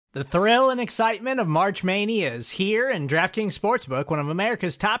The thrill and excitement of March Mania is here, and DraftKings Sportsbook, one of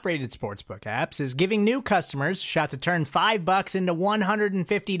America's top-rated sportsbook apps, is giving new customers a shot to turn $5 into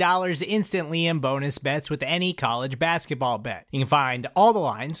 $150 instantly in bonus bets with any college basketball bet. You can find all the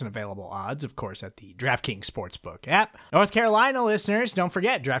lines and available odds, of course, at the DraftKings Sportsbook app. North Carolina listeners, don't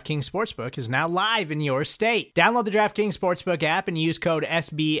forget, DraftKings Sportsbook is now live in your state. Download the DraftKings Sportsbook app and use code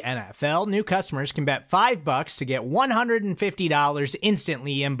SBNFL. New customers can bet $5 to get $150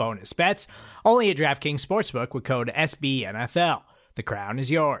 instantly in bonus bets, only at DraftKings Sportsbook with code SBNFL. The crown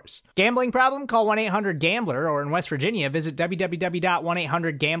is yours. Gambling problem? Call 1-800-GAMBLER, or in West Virginia, visit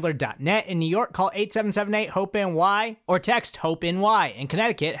www.1800gambler.net. In New York, call 877-8-HOPE-NY or text HOPE-NY. In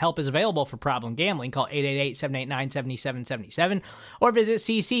Connecticut, help is available for problem gambling. Call 888-789-7777 or visit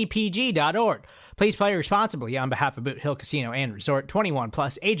ccpg.org. Please play responsibly on behalf of Boot Hill Casino and Resort. 21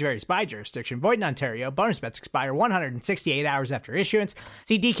 plus, age varies by jurisdiction. Void in Ontario. Bonus bets expire 168 hours after issuance.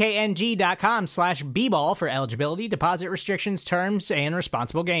 See dkng.com/bball for eligibility, deposit restrictions, terms, and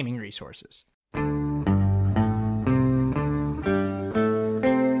responsible gaming resources.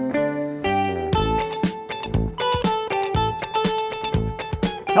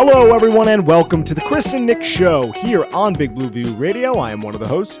 Hello, everyone, and welcome to the Chris and Nick Show here on Big Blue View Radio. I am one of the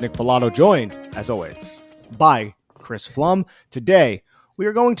hosts, Nick Filato, joined, as always, by Chris Flum. Today, we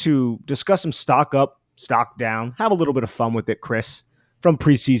are going to discuss some stock up, stock down, have a little bit of fun with it, Chris, from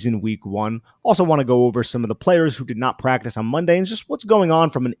preseason week one. Also want to go over some of the players who did not practice on Monday and just what's going on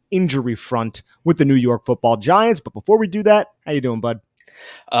from an injury front with the New York Football Giants. But before we do that, how you doing, bud?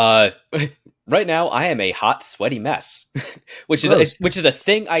 Right now, I am a hot, sweaty mess, which is a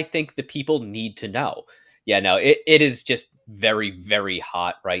thing I think the people need to know. Yeah, no, it is just very, very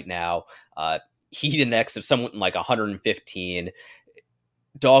hot right now. Heat index of somewhat like 115.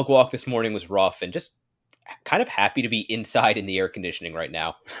 Dog walk this morning was rough, and just kind of happy to be inside in the air conditioning right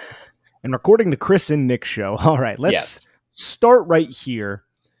now. And recording the Chris and Nick Show. All right, let's start right here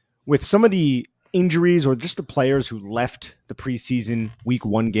with some of the injuries or just the players who left the preseason week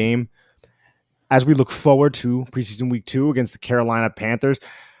one game. As we look forward to preseason week two against the Carolina Panthers,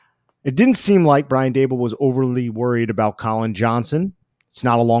 it didn't seem like Brian Daboll was overly worried about Colin Johnson. It's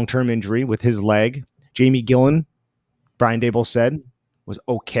not a long-term injury with his leg. Jamie Gillan, Brian Daboll said, was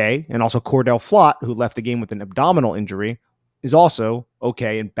okay. And also Cordell Flott, who left the game with an abdominal injury, is also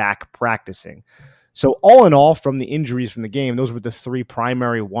okay and back practicing. So all in all, from the injuries from the game, those were the three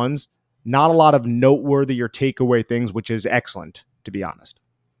primary ones. Not a lot of noteworthy or takeaway things, which is excellent, to be honest.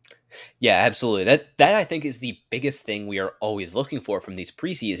 Yeah, absolutely. That I think is the biggest thing we are always looking for from these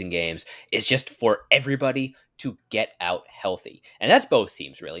preseason games, is just for everybody to get out healthy. And that's both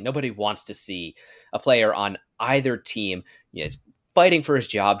teams, really. Nobody wants to see a player on either team, fighting for his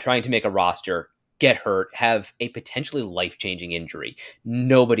job, trying to make a roster, get hurt, have a potentially life-changing injury.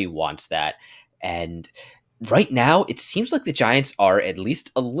 Nobody wants that. And right now, it seems like the Giants are at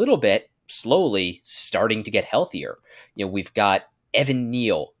least a little bit slowly starting to get healthier. We've got Evan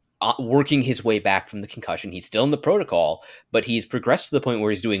Neal working his way back from the concussion. He's still in the protocol, but he's progressed to the point where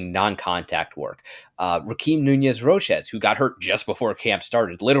he's doing non-contact work. Rakeem Nunez-Roches, who got hurt just before camp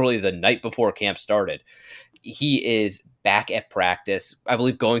started, literally the night before camp started. He is back at practice, I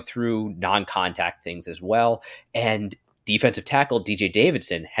believe, going through non-contact things as well. And defensive tackle DJ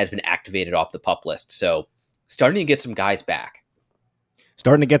Davidson has been activated off the PUP list. So starting to get some guys back.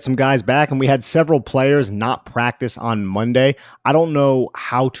 And we had several players not practice on Monday. I don't know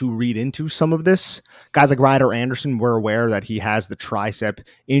how to read into some of this. Guys like Ryder Anderson, we're aware that he has the tricep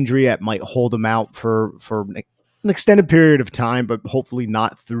injury that might hold him out for an extended period of time, but hopefully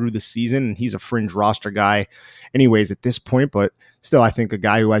not through the season. And he's a fringe roster guy anyways at this point, but still I think a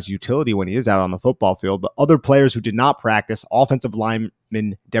guy who has utility when he is out on the football field. But other players who did not practice: offensive lineman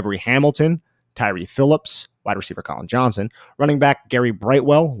Devery Hamilton, Tyree Phillips, wide receiver Colin Johnson, running back Gary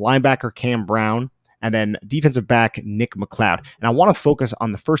Brightwell, linebacker Cam Brown, and then defensive back Nick McLeod. And I want to focus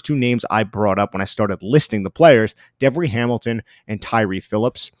on the first two names I brought up when I started listing the players, Devery Hamilton and Tyree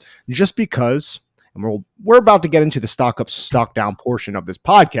Phillips, just because, and we're about to get into the stock up, stock down portion of this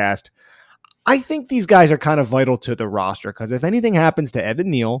podcast, I think these guys are kind of vital to the roster, because if anything happens to Evan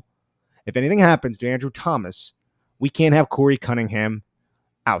Neal, if anything happens to Andrew Thomas, we can't have Corey Cunningham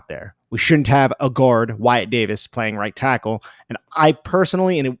out there. We shouldn't have a guard, Wyatt Davis, playing right tackle. And I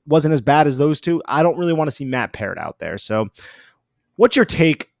personally, and it wasn't as bad as those two, I don't really want to see Matt Parrott out there. So what's your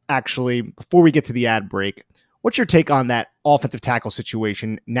take, actually, before we get to the ad break, what's your take on that offensive tackle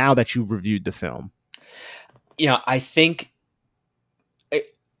situation now that you've reviewed the film? I think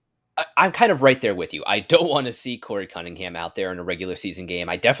I'm kind of right there with you. I don't want to see Corey Cunningham out there in a regular season game.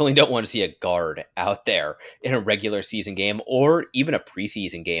 I definitely don't want to see a guard out there in a regular season game or even a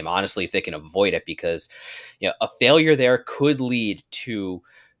preseason game, honestly, if they can avoid it, because a failure there could lead to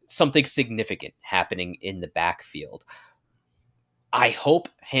something significant happening in the backfield. I hope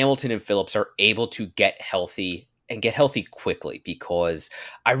Hamilton and Phillips are able to get healthy and get healthy quickly, because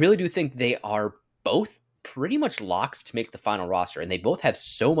I really do think they are both pretty much locks to make the final roster, and they both have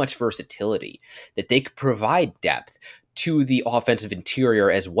so much versatility that they could provide depth to the offensive interior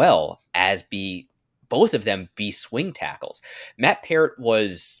as well as be both of them be swing tackles. Matt Parrott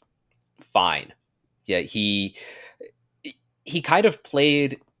was fine. Yeah, he kind of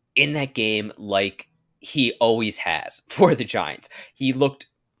played in that game like he always has for the Giants. He looked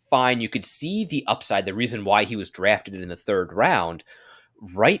fine. You could see the upside, the reason why he was drafted in the third round,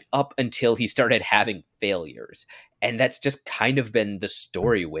 right up until he started having failures. And that's just kind of been the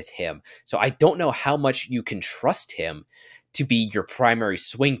story with him. So I don't know how much you can trust him to be your primary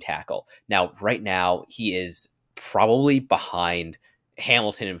swing tackle. Now, right now, he is probably behind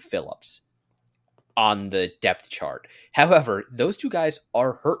Hamilton and Phillips on the depth chart. However, those two guys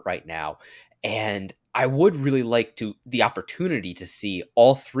are hurt right now, and I would really like the opportunity to see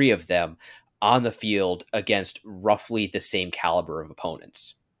all three of them on the field against roughly the same caliber of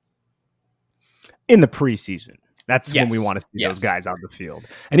opponents. In the preseason. That's when we want to see those guys on the field.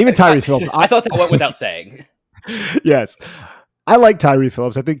 And even Tyree Phillips. I thought that went without saying. Yes. I like Tyree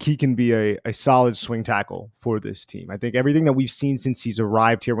Phillips. I think he can be a solid swing tackle for this team. I think everything that we've seen since he's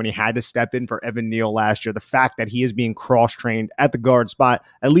arrived here, when he had to step in for Evan Neal last year, the fact that he is being cross-trained at the guard spot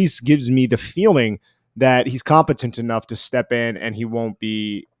at least gives me the feeling that he's competent enough to step in and he won't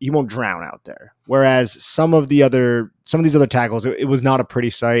drown out there. Whereas some of these other tackles, it was not a pretty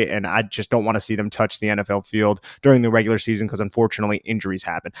sight, and I just don't want to see them touch the NFL field during the regular season because unfortunately injuries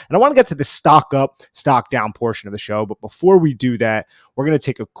happen. And I want to get to the stock up, stock down portion of the show, but before we do that, we're going to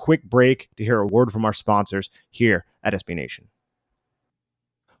take a quick break to hear a word from our sponsors here at SB Nation.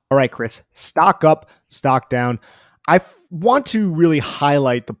 All right, Chris, stock up, stock down. I want to really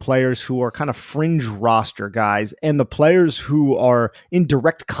highlight the players who are kind of fringe roster guys and the players who are in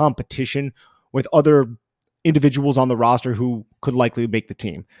direct competition with other individuals on the roster who could likely make the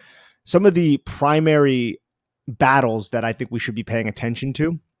team. Some of the primary battles that I think we should be paying attention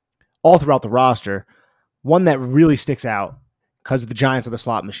to all throughout the roster, one that really sticks out because the Giants are the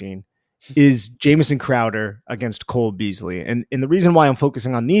slot machine, is Jamison Crowder against Cole Beasley. And the reason why I'm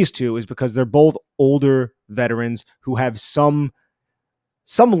focusing on these two is because they're both older veterans who have some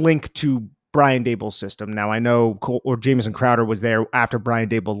link to Brian Daboll's system. Now, I know Jamison Crowder was there after Brian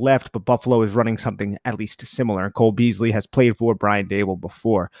Daboll left, but Buffalo is running something at least similar. And Cole Beasley has played for Brian Daboll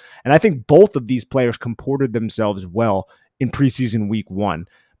before. And I think both of these players comported themselves well in preseason week 1.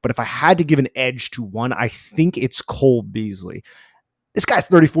 But if I had to give an edge to one, I think it's Cole Beasley. This guy's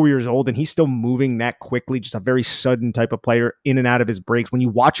 34 years old, and he's still moving that quickly, just a very sudden type of player in and out of his breaks. When you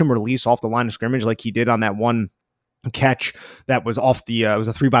watch him release off the line of scrimmage like he did on that one catch that was off it was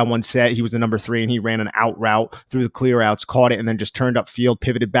a 3-by-1 set. He was the number 3, and he ran an out route through the clear outs, caught it, and then just turned up field,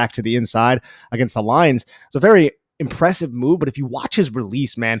 pivoted back to the inside against the Lions. It's a very impressive move, but if you watch his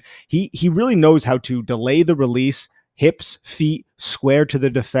release, man, he really knows how to delay the release, hips, feet, square to the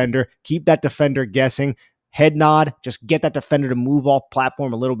defender, keep that defender guessing, head nod, just get that defender to move off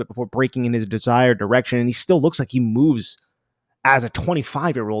platform a little bit before breaking in his desired direction. And he still looks like he moves as a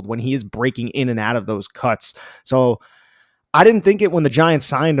 25-year-old when he is breaking in and out of those cuts. So I didn't think it when the Giants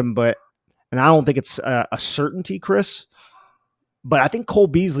signed him, and I don't think it's a certainty, Chris, but I think Cole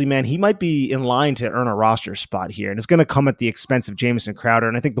Beasley, man, he might be in line to earn a roster spot here. And it's going to come at the expense of Jamison Crowder.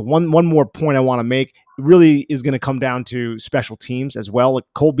 And I think the one more point I want to make really is going to come down to special teams as well. Like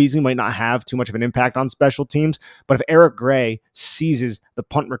Cole Beasley might not have too much of an impact on special teams, but if Eric Gray seizes the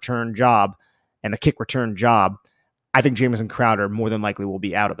punt return job and the kick return job, I think Jamison Crowder more than likely will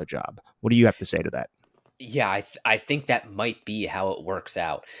be out of the job. What do you have to say to that? Yeah, I think that might be how it works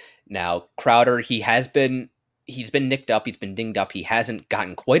out. Now, Crowder, he's been nicked up, he's been dinged up. He hasn't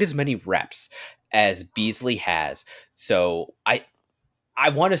gotten quite as many reps as Beasley has. So I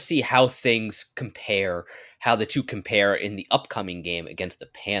want to see how things compare, how the two compare in the upcoming game against the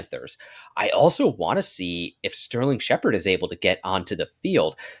Panthers. I also want to see if Sterling Shepard is able to get onto the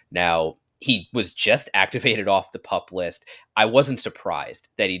field. Now, he was just activated off the PUP list. I wasn't surprised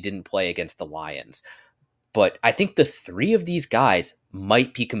that he didn't play against the Lions. But I think the three of these guys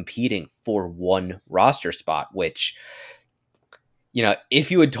might be competing for one roster spot, which,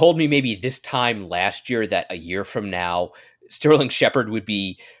 if you had told me maybe this time last year that a year from now, Sterling Shepard would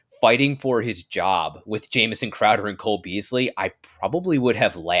be fighting for his job with Jamison Crowder and Cole Beasley, I probably would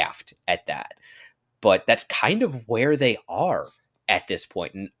have laughed at that. But that's kind of where they are at this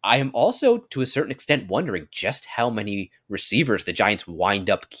point. And I am also, to a certain extent, wondering just how many receivers the Giants wind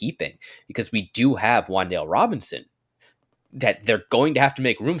up keeping, because we do have Wan'Dale Robinson that they're going to have to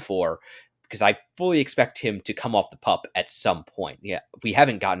make room for, because I fully expect him to come off the pup at some point. Yeah, we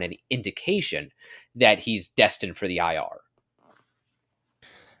haven't gotten any indication that he's destined for the IR.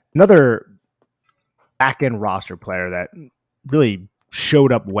 Another back-end roster player that really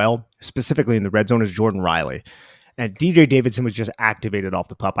showed up well, specifically in the red zone, is Jordan Riley. And DJ Davidson was just activated off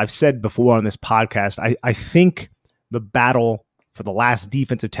the pup. I've said before on this podcast, I think the battle for the last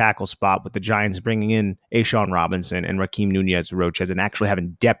defensive tackle spot with the Giants bringing in A'Shawn Robinson and Raheem Nunez-Roches and actually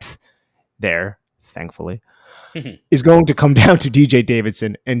having depth there, thankfully, is going to come down to DJ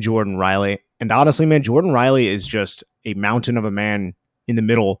Davidson and Jordan Riley. And honestly, man, Jordan Riley is just a mountain of a man in the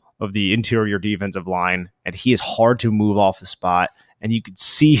middle of the interior defensive line, and he is hard to move off the spot. And you could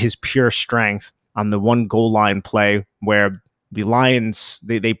see his pure strength on the one goal line play where the Lions,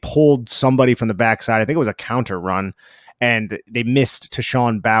 they pulled somebody from the backside. I think it was a counter run, and they missed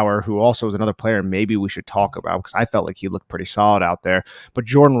Tashawn Bower, who also is another player maybe we should talk about, because I felt like he looked pretty solid out there. But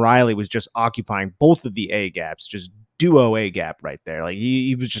Jordan Riley was just occupying both of the A gaps, just duo A gap right there. Like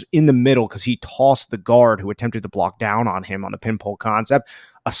he was just in the middle because he tossed the guard who attempted to block down on him on the pinpole concept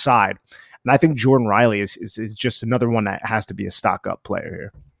aside. And I think Jordan Riley is just another one that has to be a stock up player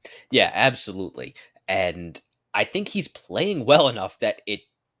here. Yeah, absolutely. And I think he's playing well enough that it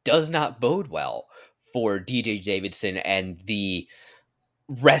does not bode well for DJ Davidson and the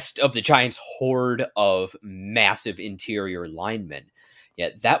rest of the Giants' horde of massive interior linemen. Yeah,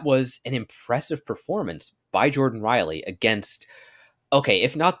 that was an impressive performance by Jordan Riley against, okay,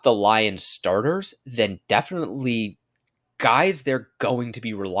 if not the Lions starters, then definitely guys they're going to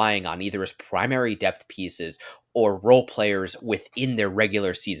be relying on either as primary depth pieces or role players within their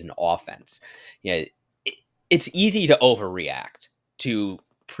regular season offense. Yeah, it's easy to overreact to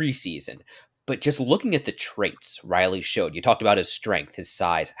preseason, but just looking at the traits Riley showed, you talked about his strength, his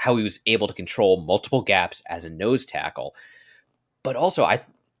size, how he was able to control multiple gaps as a nose tackle. But also, I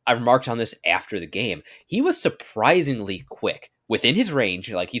remarked on this after the game, he was surprisingly quick within his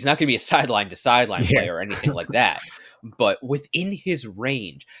range. Like, he's not going to be a sideline to sideline player or anything like that. But within his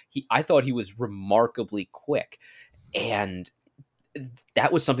range, I thought he was remarkably quick. And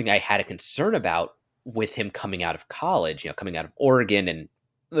that was something I had a concern about with him coming out of college, coming out of Oregon and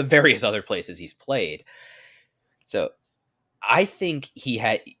the various other places he's played. So I think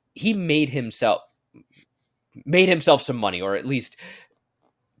he made himself some money, or at least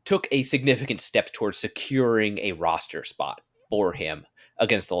took a significant step towards securing a roster spot for him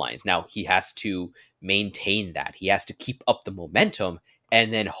against the Lions. Now he has to maintain that. He has to keep up the momentum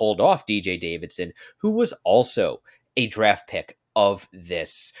and then hold off DJ Davidson, who was also a draft pick of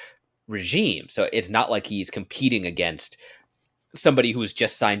this regime. So it's not like he's competing against somebody who's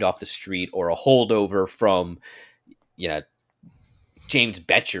just signed off the street or a holdover from, James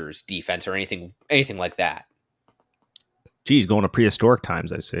Betcher's defense or anything like that. Geez, going to prehistoric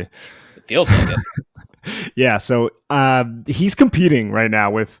times, I see. It feels like it. Yeah, so he's competing right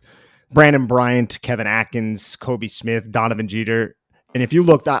now with Brandon Bryant, Kevin Atkins, Kobe Smith, Donovan Jeter. And if you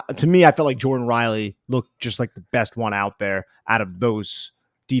look, to me, I felt like Jordan Riley looked just like the best one out there out of those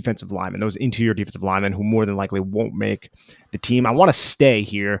defensive linemen, those interior defensive linemen who more than likely won't make the team. I want to stay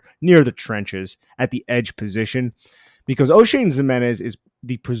here near the trenches at the edge position because Oshane Ximines is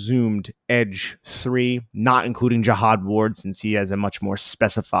the presumed edge 3, not including Jihad Ward since he has a much more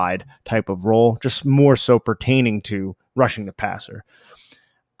specified type of role, just more so pertaining to rushing the passer.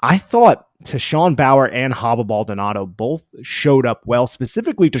 I thought Tashawn Bower and Haba Baldonado both showed up well,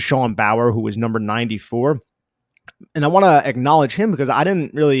 specifically Tashawn Bower, who was number 94. And I want to acknowledge him because I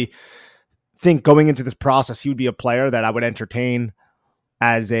didn't really think going into this process he would be a player that I would entertain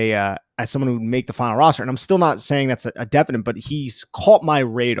as someone who would make the final roster. And I'm still not saying that's a definite, but he's caught my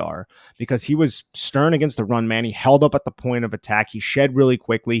radar because he was stern against the run, man. He held up at the point of attack. He shed really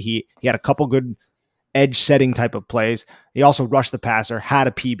quickly. He had a couple good edge setting type of plays. He also rushed the passer, had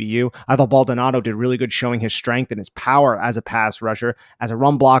a PBU. I thought Baldonado did really good showing his strength and his power as a pass rusher. As a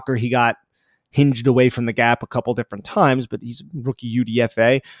run blocker, he got hinged away from the gap a couple different times, but he's rookie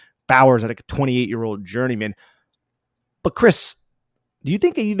UDFA. Bowers like a 28-year-old journeyman. But Chris, do you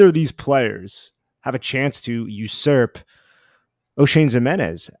think either of these players have a chance to usurp Oshane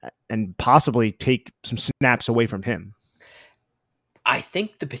Ximines and possibly take some snaps away from him? I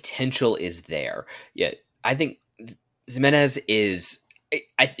think the potential is there. Yeah, I think Ximines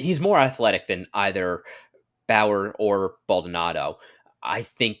he's more athletic than either Bower or Baldonado. I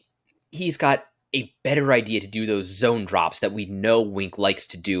think he's got a better idea to do those zone drops that we know Wink likes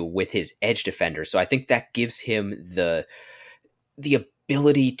to do with his edge defender. So I think that gives him the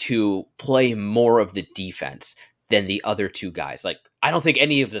ability to play more of the defense than the other two guys. Like, I don't think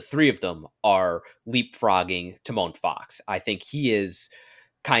any of the three of them are leapfrogging Timon Fox. I think he is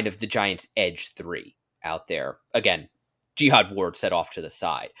kind of the Giants' edge three out there. Again, Jihad Ward set off to the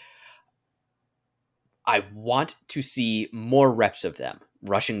side. I want to see more reps of them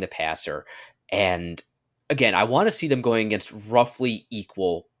rushing the passer. And again, I want to see them going against roughly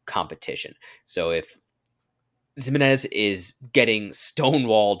equal competition. So if Zimenez is getting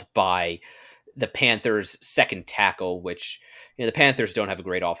stonewalled by the Panthers' second tackle, which the Panthers don't have a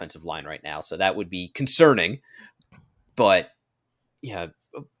great offensive line right now, so that would be concerning. But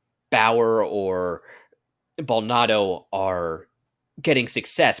Bauer or Balnado are getting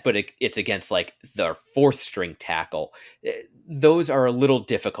success, but it's against like their fourth string tackle. Those are a little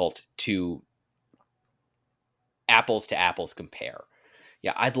difficult to apples compare.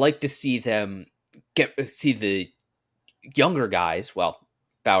 Yeah, I'd like to see them see the younger guys. Well,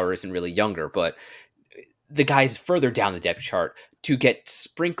 Bauer isn't really younger, but the guys further down the depth chart to get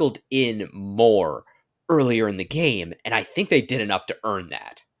sprinkled in more earlier in the game, and I think they did enough to earn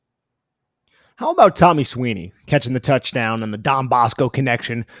that. How about Tommy Sweeney catching the touchdown and the Don Bosco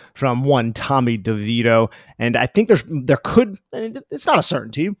connection from one Tommy DeVito? And I think there could, it's not a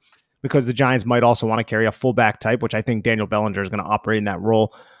certainty, because the Giants might also want to carry a fullback type, which I think Daniel Bellinger is going to operate in that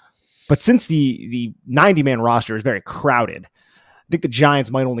role. But since the 90-man roster is very crowded, I think the Giants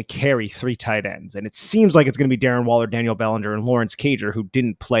might only carry 3 tight ends. And it seems like it's going to be Darren Waller, Daniel Bellinger, and Lawrence Cager, who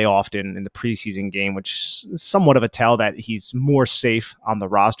didn't play often in the preseason game, which is somewhat of a tell that he's more safe on the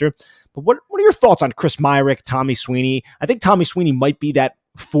roster. But what are your thoughts on Chris Myrick, Tommy Sweeney? I think Tommy Sweeney might be that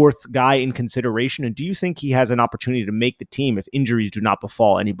fourth guy in consideration. And do you think he has an opportunity to make the team if injuries do not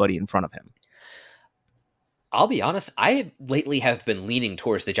befall anybody in front of him? I'll be honest, I lately have been leaning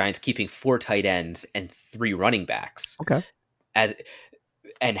towards the Giants keeping 4 tight ends and 3 running backs. Okay.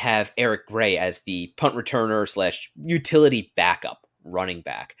 And have Eric Gray as the punt returner / utility backup running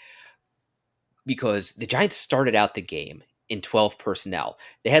back. Because the Giants started out the game in 12 personnel.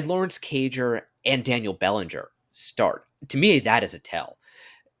 They had Lawrence Cager and Daniel Bellinger start. To me, that is a tell.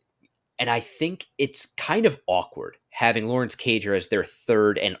 And I think it's kind of awkward having Lawrence Cager as their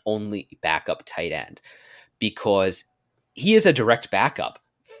third and only backup tight end, because he is a direct backup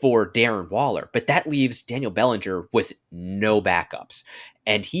for Darren Waller, but that leaves Daniel Bellinger with no backups.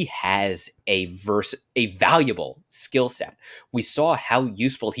 And he has a valuable skill set. We saw how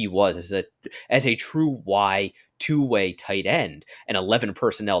useful he was as a true Y two-way tight end, an 11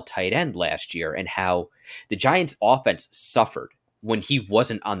 personnel tight end last year, and how the Giants offense suffered when he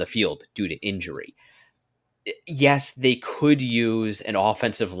wasn't on the field due to injury. Yes, they could use an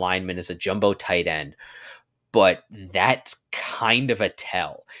offensive lineman as a jumbo tight end, but that's kind of a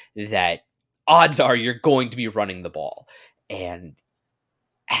tell that odds are you're going to be running the ball. And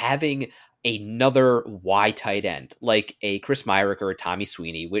having another Y tight end, like a Chris Myrick or a Tommy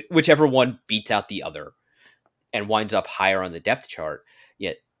Sweeney, whichever one beats out the other and winds up higher on the depth chart,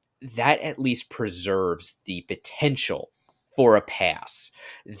 yet that at least preserves the potential for a pass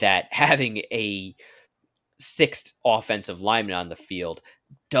that having a 6th offensive lineman on the field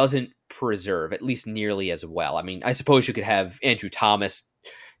doesn't preserve, at least nearly as well. I mean, I suppose you could have Andrew Thomas,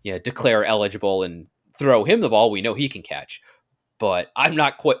 declare eligible and throw him the ball. We know he can catch, but I'm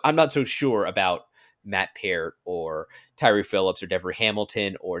not so sure about Matt Peart or Tyree Phillips or Devery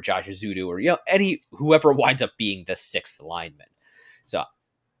Hamilton or Josh Azudu or whoever winds up being the 6th lineman. So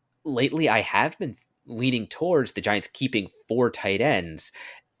lately I have been leaning towards the Giants keeping 4 tight ends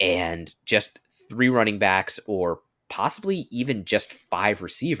and just 3 running backs, or possibly even just 5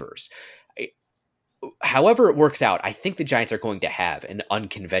 receivers. However it works out, I think the Giants are going to have an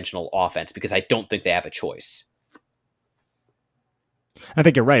unconventional offense because I don't think they have a choice. I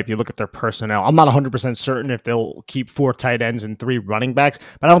think you're right. If you look at their personnel, I'm not 100% certain if they'll keep 4 tight ends and 3 running backs,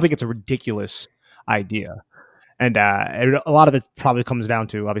 but I don't think it's a ridiculous idea. And a lot of it probably comes down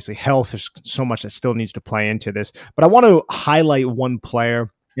to, obviously, health. There's so much that still needs to play into this. But I want to highlight one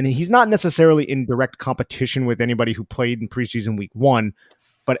player, and he's not necessarily in direct competition with anybody who played in preseason week 1,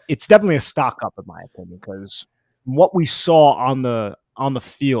 but it's definitely a stock up in my opinion, because what we saw on the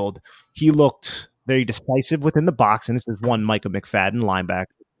field, he looked very decisive within the box, and this is one Micah McFadden, linebacker.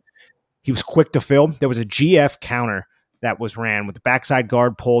 He was quick to fill. There was a GF counter that was ran with the backside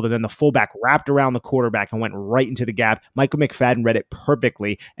guard pulled, and then the fullback wrapped around the quarterback and went right into the gap. Michael McFadden read it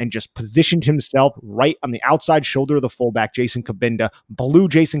perfectly and just positioned himself right on the outside shoulder of the fullback, Jason Kabinda, blew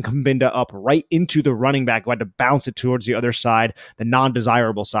Jason Kabinda up right into the running back who had to bounce it towards the other side, the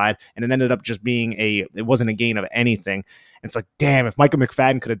non-desirable side, and it ended up just being it wasn't a gain of anything. And it's like, damn, if Michael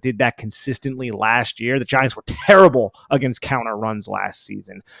McFadden could have did that consistently last year, the Giants were terrible against counter runs last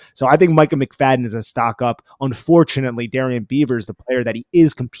season. So I think Michael McFadden is a stock up. Unfortunately, Darian Beavers, the player that he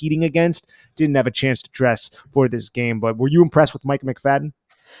is competing against, didn't have a chance to dress for this game. But were you impressed with Michael McFadden?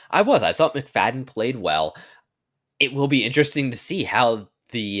 I was. I thought McFadden played well. It will be interesting to see how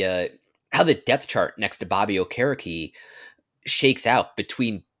the depth chart next to Bobby Okereke shakes out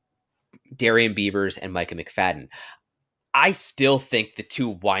between Darian Beavers and Micah McFadden. I still think the two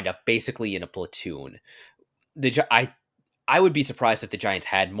wind up basically in a platoon. I would be surprised if the Giants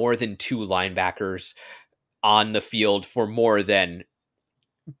had more than two linebackers on the field for more than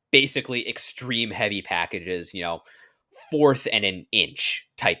basically extreme heavy packages, fourth and an inch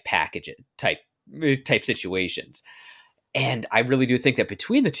type situations. And I really do think that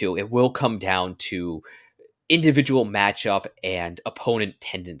between the two, it will come down to individual matchup and opponent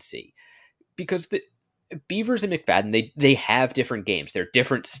tendency, because the Beavers and McFadden, they have different games. They're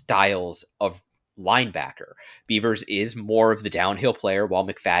different styles of linebacker. Beavers is more of the downhill player, while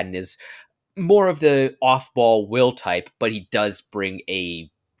McFadden is more of the off-ball will type, but he does bring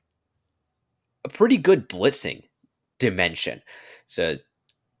a pretty good blitzing dimension. So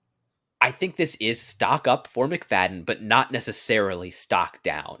I think this is stock up for McFadden, but not necessarily stock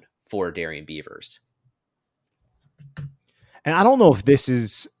down for Darian Beavers. And I don't know if this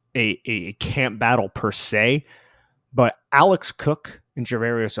is a camp battle per se, but Alex Cook and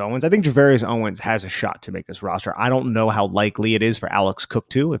Javarius Owens, I think Javarius Owens has a shot to make this roster. I don't know how likely it is for Alex Cook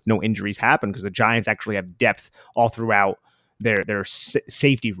to, if no injuries happen, because the Giants actually have depth all throughout their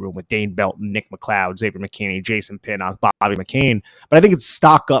safety room with Dane Belton, Nick McLeod, Xavier McKinney, Jason Pinnock, Bobby McCain. But I think it's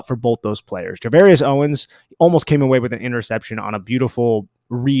stock up for both those players. Javarius Owens almost came away with an interception on a beautiful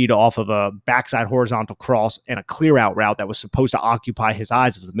read off of a backside horizontal cross and a clear out route that was supposed to occupy his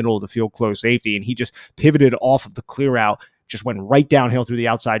eyes as the middle of the field close safety. And he just pivoted off of the clear out, just went right downhill through the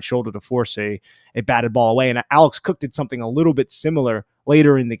outside shoulder to force a batted ball away. And Alex Cook did something a little bit similar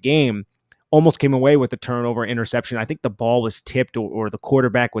later in the game, almost came away with a turnover interception. I think the ball was tipped or the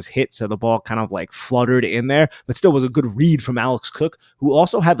quarterback was hit, so the ball kind of like fluttered in there, but still was a good read from Alex Cook, who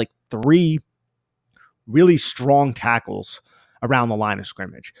also had like 3 really strong tackles around the line of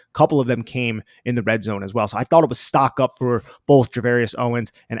scrimmage. A couple of them came in the red zone as well. So I thought it was stock up for both Javarius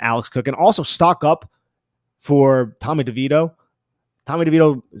Owens and Alex Cook, and also stock up for Tommy DeVito. Tommy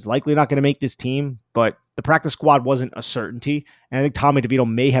DeVito is likely not going to make this team, but the practice squad wasn't a certainty. And I think Tommy DeVito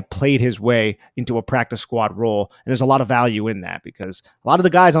may have played his way into a practice squad role. And there's a lot of value in that, because a lot of the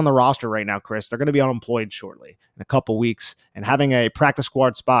guys on the roster right now, Chris, they're going to be unemployed shortly in a couple weeks. And having a practice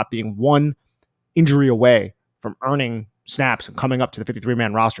squad spot, being one injury away from earning snaps and coming up to the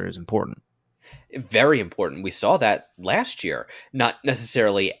 53-man roster, is important. Very important. We saw that last year, not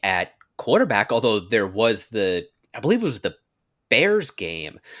necessarily at quarterback, although there was I believe it was the Bears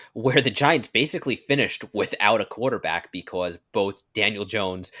game where the Giants basically finished without a quarterback because both Daniel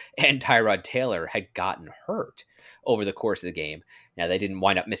Jones and Tyrod Taylor had gotten hurt over the course of the game. Now, they didn't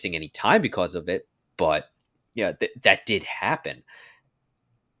wind up missing any time because of it, but yeah, that did happen.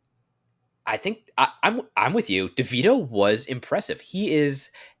 I think I'm with you. DeVito was impressive. He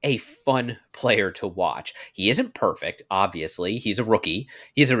is a fun player to watch. He isn't perfect, obviously. He's a rookie.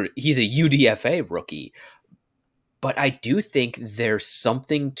 He's a UDFA rookie. But I do think there's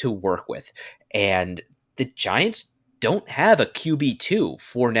something to work with. And the Giants don't have a QB2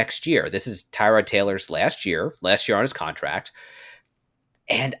 for next year. This is Tyrod Taylor's last year on his contract.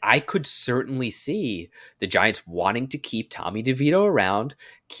 And I could certainly see the Giants wanting to keep Tommy DeVito around,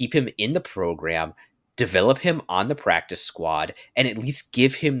 keep him in the program, develop him on the practice squad, and at least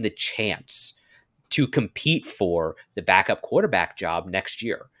give him the chance to compete for the backup quarterback job next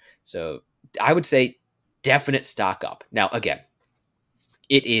year. So I would say definite stock up. Now, again,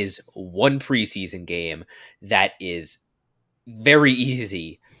 it is one preseason game that is very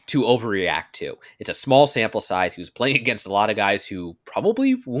easy to overreact to. It's a small sample size. He was playing against a lot of guys who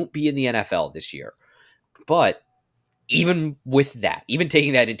probably won't be in the NFL this year. But even with that, even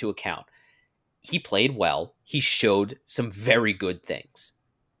taking that into account, he played well. He showed some very good things.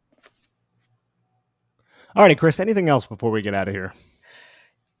 All righty, Chris, anything else before we get out of here?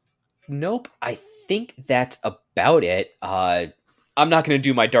 Nope. I think that's about it. I'm not going to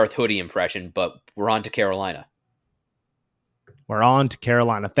do my Darth Hoodie impression, but we're on to Carolina. we're on to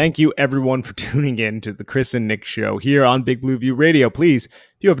Carolina. Thank you, everyone, for tuning in to the Chris and Nick Show here on Big Blue View Radio. Please,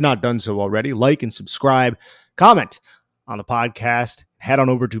 if you have not done so already, like and subscribe, comment on the podcast. Head on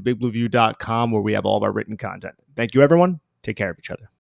over to bigblueview.com where we have all of our written content. Thank you, everyone. Take care of each other.